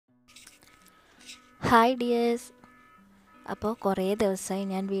Hi dears. അപ്പോൾ കുറേ ദിവസമായി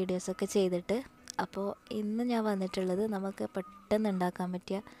ഞാൻ വീഡിയോസൊക്കെ ചെയ്തിട്ട്. അപ്പോൾ ഇന്ന് ഞാൻ വന്നിട്ടുള്ളത് നമുക്ക് പെട്ടെന്ന് ഉണ്ടാക്കാൻ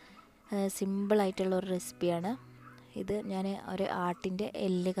പറ്റിയ സിമ്പിളായിട്ടുള്ളൊരു റെസിപ്പിയാണ്. ഇത് ഞാൻ ഒരു ആട്ടിൻ്റെ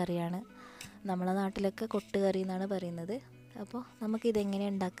എല്ല് കറിയാണ്. നമ്മളെ നാട്ടിലൊക്കെ കൊട്ടുകറി എന്നാണ് പറയുന്നത്. അപ്പോൾ നമുക്കിതെങ്ങനെ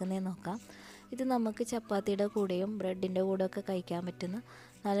ഉണ്ടാക്കുന്നതെന്ന് നോക്കാം. ഇത് നമുക്ക് ചപ്പാത്തിയുടെ കൂടെയും ബ്രെഡിൻ്റെ കൂടെയൊക്കെ കഴിക്കാൻ പറ്റുന്ന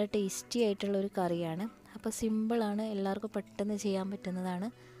നല്ല ടേസ്റ്റി ആയിട്ടുള്ളൊരു കറിയാണ്. അപ്പോൾ സിമ്പിളാണ്, എല്ലാവർക്കും പെട്ടെന്ന് ചെയ്യാൻ പറ്റുന്നതാണ്.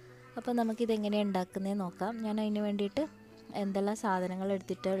 അപ്പോൾ നമുക്കിതെങ്ങനെയാണ് ഉണ്ടാക്കുന്നതെന്ന് നോക്കാം. ഞാൻ അതിന് വേണ്ടിയിട്ട് എന്തെല്ലാം സാധനങ്ങൾ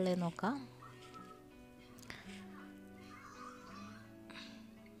എടുത്തിട്ടുള്ളതെന്ന് നോക്കാം.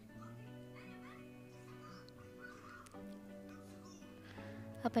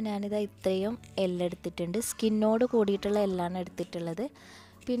 അപ്പോൾ ഞാനിത് ഇത്രയും എല്ലെടുത്തിട്ടുണ്ട്. സ്കിന്നോട് കൂടിയിട്ടുള്ള എല്ലാണ് എടുത്തിട്ടുള്ളത്.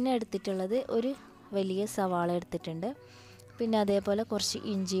 പിന്നെ എടുത്തിട്ടുള്ളത് ഒരു വലിയ സവാള എടുത്തിട്ടുണ്ട്. പിന്നെ അതേപോലെ കുറച്ച്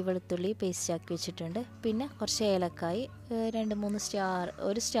ഇഞ്ചി വെളുത്തുള്ളി പേസ്റ്റ് ആക്കി വെച്ചിട്ടുണ്ട്. പിന്നെ കുറച്ച് ഏലക്കായ്, 2-3 സ്റ്റാർ,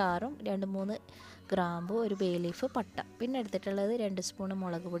 ഒരു സ്റ്റാറും 2-3 ഗ്രാമ്പു, ഒരു ബേ ലീഫ്, പട്ട. പിന്നെ എടുത്തിട്ടുള്ളത് 2 സ്പൂൺ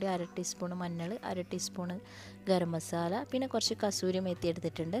മുളക് പൊടി, 1/2 ടീസ്പൂൺ മഞ്ഞൾ, 1/2 ടീസ്പൂൺ ഗരം മസാല, പിന്നെ കുറച്ച് കസൂരി മേത്തി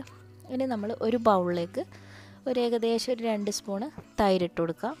എടുത്തിട്ടുണ്ട്. ഇനി നമ്മൾ ഒരു ബൗളിലേക്ക് ഏകദേശം ഒരു 2 സ്പൂൺ തൈര് ഇട്ട്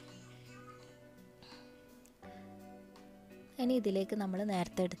കൊടുക്കാം. ഇനി ഇതിലേക്ക് നമ്മൾ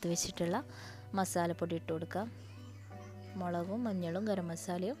നേരത്തെ എടുത്ത് വെച്ചിട്ടുള്ള മസാലപ്പൊടി ഇട്ട് കൊടുക്കാം. മുളകും മഞ്ഞളും ഗരം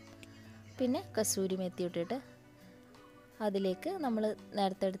മസാലയും പിന്നെ കസൂരി മേത്തി ഇട്ടിട്ട് അതിലേക്ക് നമ്മൾ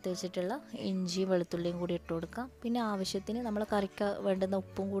നേരത്തെ എടുത്ത് വെച്ചിട്ടുള്ള ഇഞ്ചി വെളുത്തുള്ളിയും കൂടി ഇട്ട് കൊടുക്കാം. പിന്നെ ആവശ്യത്തിന് നമ്മൾ കറിക്ക് വേണ്ടുന്ന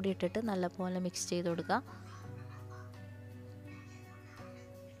ഉപ്പും കൂടി ഇട്ടിട്ട് നല്ലപോലെ മിക്സ് ചെയ്ത് കൊടുക്കാം.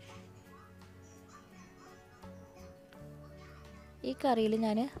 ഈ കറിയിൽ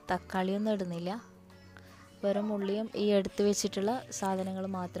ഞാൻ തക്കാളിയൊന്നും ഇടുന്നില്ല, വെറും ഉള്ളിയും ഈ എടുത്ത് വെച്ചിട്ടുള്ള സാധനങ്ങൾ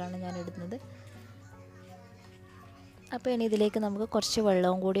മാത്രമാണ് ഞാൻ ഇടുന്നത്. അപ്പോൾ ഇനി ഇതിലേക്ക് നമുക്ക് കുറച്ച്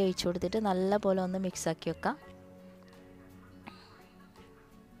വെള്ളവും കൂടി ഒഴിച്ചു കൊടുത്തിട്ട് നല്ല പോലെ ഒന്ന് മിക്സാക്കി വെക്കാം.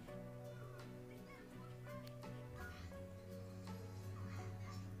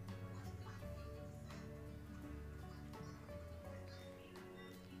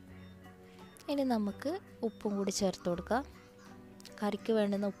 ഇനി നമുക്ക് ഉപ്പും കൂടി ചേർത്ത് കൊടുക്കാം. കറിക്ക്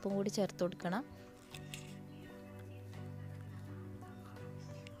വേണ്ടുന്ന ഉപ്പും കൂടി ചേർത്ത് കൊടുക്കണം.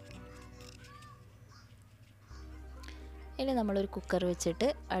 ഇനി നമ്മളൊരു കുക്കർ വെച്ചിട്ട്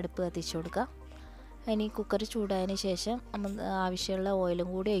അടുപ്പ് കത്തിച്ച് കൊടുക്കുക. ഇനി കുക്കർ ചൂടായതിന് ശേഷം നമ്മൾ ആവശ്യമുള്ള ഓയിലും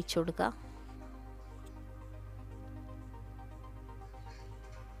കൂടി ഒഴിച്ചു കൊടുക്കുക.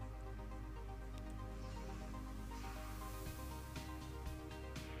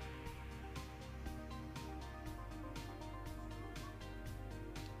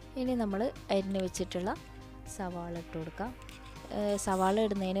 ഇനി നമ്മൾ അരിഞ്ഞ് വെച്ചിട്ടുള്ള സവാള ഇട്ട് കൊടുക്കാം. സവാള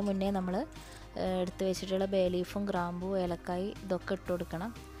ഇടുന്നതിന് മുന്നേ നമ്മൾ എടുത്ത് വെച്ചിട്ടുള്ള ബേ ലീഫും ഗ്രാമ്പും ഏലക്കായ് ഇതൊക്കെ ഇട്ട് കൊടുക്കണം.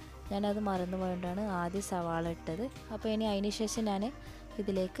 ഞാനത് മറന്നു പോയതുകൊണ്ടാണ് ആദ്യം സവാള ഇട്ടത്. അപ്പോൾ ഇനി അതിന് ശേഷം ഞാൻ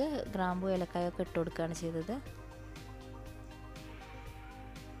ഇതിലേക്ക് ഗ്രാമ്പും ഏലക്കായൊക്കെ ഇട്ട് കൊടുക്കുകയാണ് ചെയ്തത്.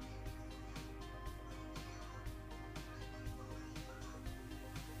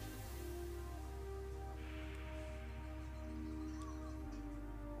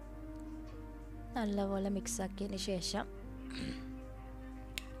 നല്ലപോലെ മിക്സാക്കിയതിന് ശേഷം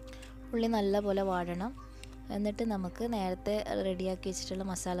ഉള്ളി നല്ലപോലെ വാടണം. എന്നിട്ട് നമുക്ക് നേരത്തെ റെഡിയാക്കി വെച്ചിട്ടുള്ള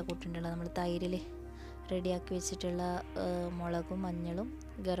മസാല കൂട്ടുണ്ടല്ലോ, നമ്മൾ തൈരിൽ റെഡിയാക്കി വെച്ചിട്ടുള്ള മുളകും മഞ്ഞളും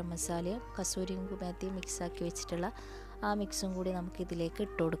ഗരം മസാലയും കസൂരിയും മേത്തി മിക്സാക്കി വെച്ചിട്ടുള്ള ആ മിക്സും കൂടി നമുക്ക് ഇതിലേക്ക്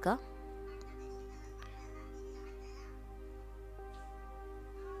ഇട്ട് കൊടുക്കാം.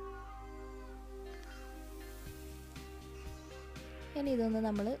 ഇനി ഇതൊന്ന്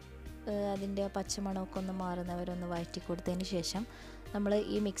നമ്മൾ അതിൻ്റെ പച്ചമണമൊക്കെ ഒന്ന് മാറുന്നവരൊന്ന് വഴറ്റി കൊടുത്തതിന് ശേഷം നമ്മൾ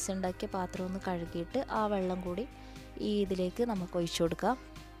ഈ മിക്സ് ഉണ്ടാക്കിയ പാത്രം ഒന്ന് കഴുകിയിട്ട് ആ വെള്ളം കൂടി ഈ ഇതിലേക്ക് നമുക്ക് ഒഴിച്ചു കൊടുക്കാം.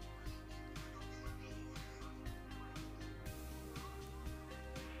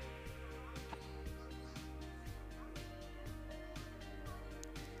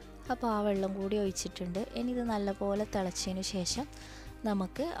 അപ്പോൾ ആ വെള്ളം കൂടി ഒഴിച്ചിട്ടുണ്ട്. ഇനി ഇത് നല്ലപോലെ തിളച്ചതിന് ശേഷം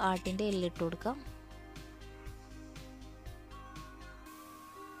നമുക്ക് ആട്ടിൻ്റെ എല്ലിട്ട് കൊടുക്കാം.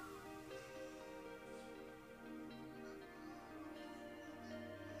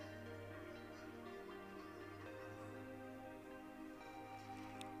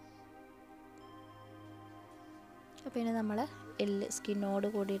 പിന്നെ നമ്മൾ എല്ല് സ്കിന്നോട്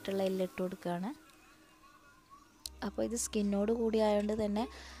കൂടിയിട്ടുള്ള എല്ലിട്ട് കൊടുക്കുകയാണ്. അപ്പോൾ ഇത് സ്കിന്നോട് കൂടി ആയതുകൊണ്ട് തന്നെ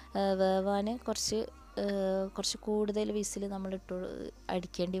വേവാൻ കുറച്ച് കൂടുതൽ വിസിൽ നമ്മൾ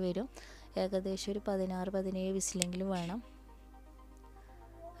അടിക്കേണ്ടി വരും. ഏകദേശം ഒരു 16-17 വിസിലെങ്കിലും വേണം.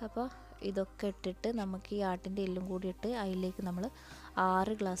 അപ്പോൾ ഇതൊക്കെ ഇട്ടിട്ട് നമുക്ക് ഈ ആട്ടിൻ്റെ എല്ലും കൂടി ഇട്ട് അതിലേക്ക് നമ്മൾ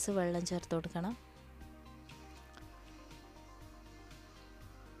 6 ഗ്ലാസ് വെള്ളം ചേർത്ത് കൊടുക്കണം.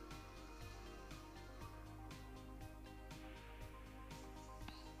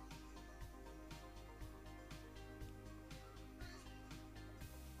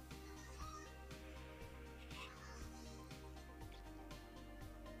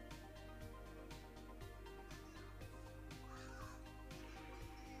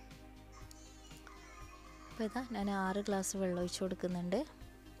 അപ്പോൾ ഇതാ ഞാൻ 6 ഗ്ലാസ് വെള്ളം ഒഴിച്ച് കൊടുക്കുന്നുണ്ട്.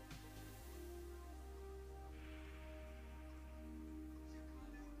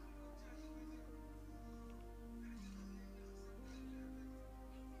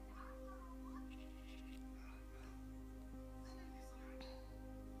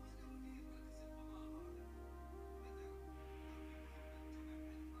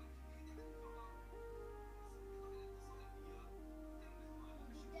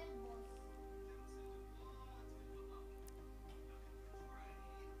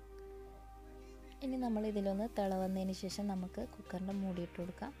 ഇനി നമ്മൾ ഇതിലൊന്ന് തിള വന്നതിന് ശേഷം നമുക്ക് കുക്കറിൻ്റെ മൂടിയിട്ട്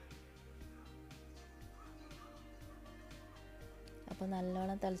കൊടുക്കാം. അപ്പോൾ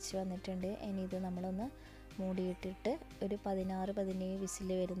നല്ലോണം തിളച്ച് വന്നിട്ടുണ്ട്. ഇനി ഇത് നമ്മളൊന്ന് മൂടിയിട്ടിട്ട് ഒരു 16-17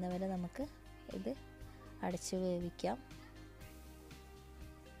 വിസിൽ വരുന്നവരെ നമുക്ക് ഇത് അടച്ച് വേവിക്കാം.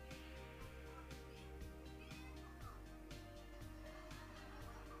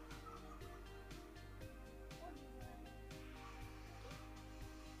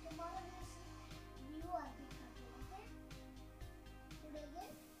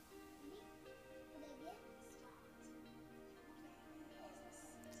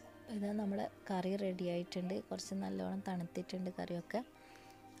 ഇത് നമ്മുടെ കറി റെഡി ആയിട്ടുണ്ട്. കുറച്ച് നല്ലോണം തണുത്തിട്ടുണ്ട് കറിയൊക്കെ.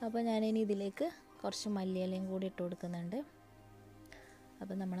 അപ്പോൾ ഞാനിനി ഇതിലേക്ക് കുറച്ച് മല്ലിയിലയും കൂടി ഇട്ട് കൊടുക്കുന്നുണ്ട്.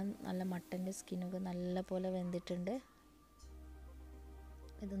 അപ്പോൾ നമ്മൾ നല്ല മട്ടൻ്റെ സ്കിന്നൊക്കെ നല്ല പോലെ വെന്തിട്ടുണ്ട്.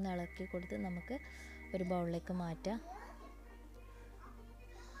 ഇതൊന്ന് ഇളക്കി കൊടുത്ത് നമുക്ക് ഒരു ബൗളിലേക്ക് മാറ്റാം.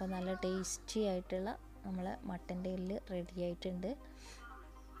 അപ്പോൾ നല്ല ടേസ്റ്റി ആയിട്ടുള്ള നമ്മളെ മട്ടൻ്റെ എല്ല് റെഡി ആയിട്ടുണ്ട്.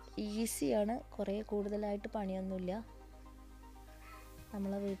 ഈസിയാണ്, കുറേ കൂടുതലായിട്ട് പണിയൊന്നുമില്ല.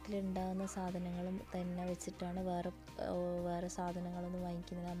 നമ്മളെ വീട്ടിലുണ്ടാകുന്ന സാധനങ്ങളും തന്നെ വെച്ചിട്ടാണ്, വേറെ സാധനങ്ങളൊന്നും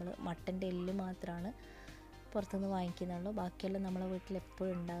വാങ്ങിക്കുന്നത്. നമ്മൾ മട്ടൻ്റെ എല്ല് മാത്രമാണ് പുറത്തുനിന്ന് വാങ്ങിക്കുന്നുള്ളൂ. ബാക്കിയെല്ലാം നമ്മളെ വീട്ടിൽ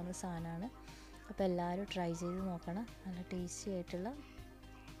എപ്പോഴും ഉണ്ടാകുന്ന സാധനമാണ്. അപ്പോൾ എല്ലാവരും ട്രൈ ചെയ്ത് നോക്കണം. നല്ല ടേസ്റ്റി ആയിട്ടുള്ള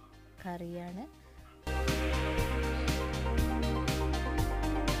കറിയാണ്.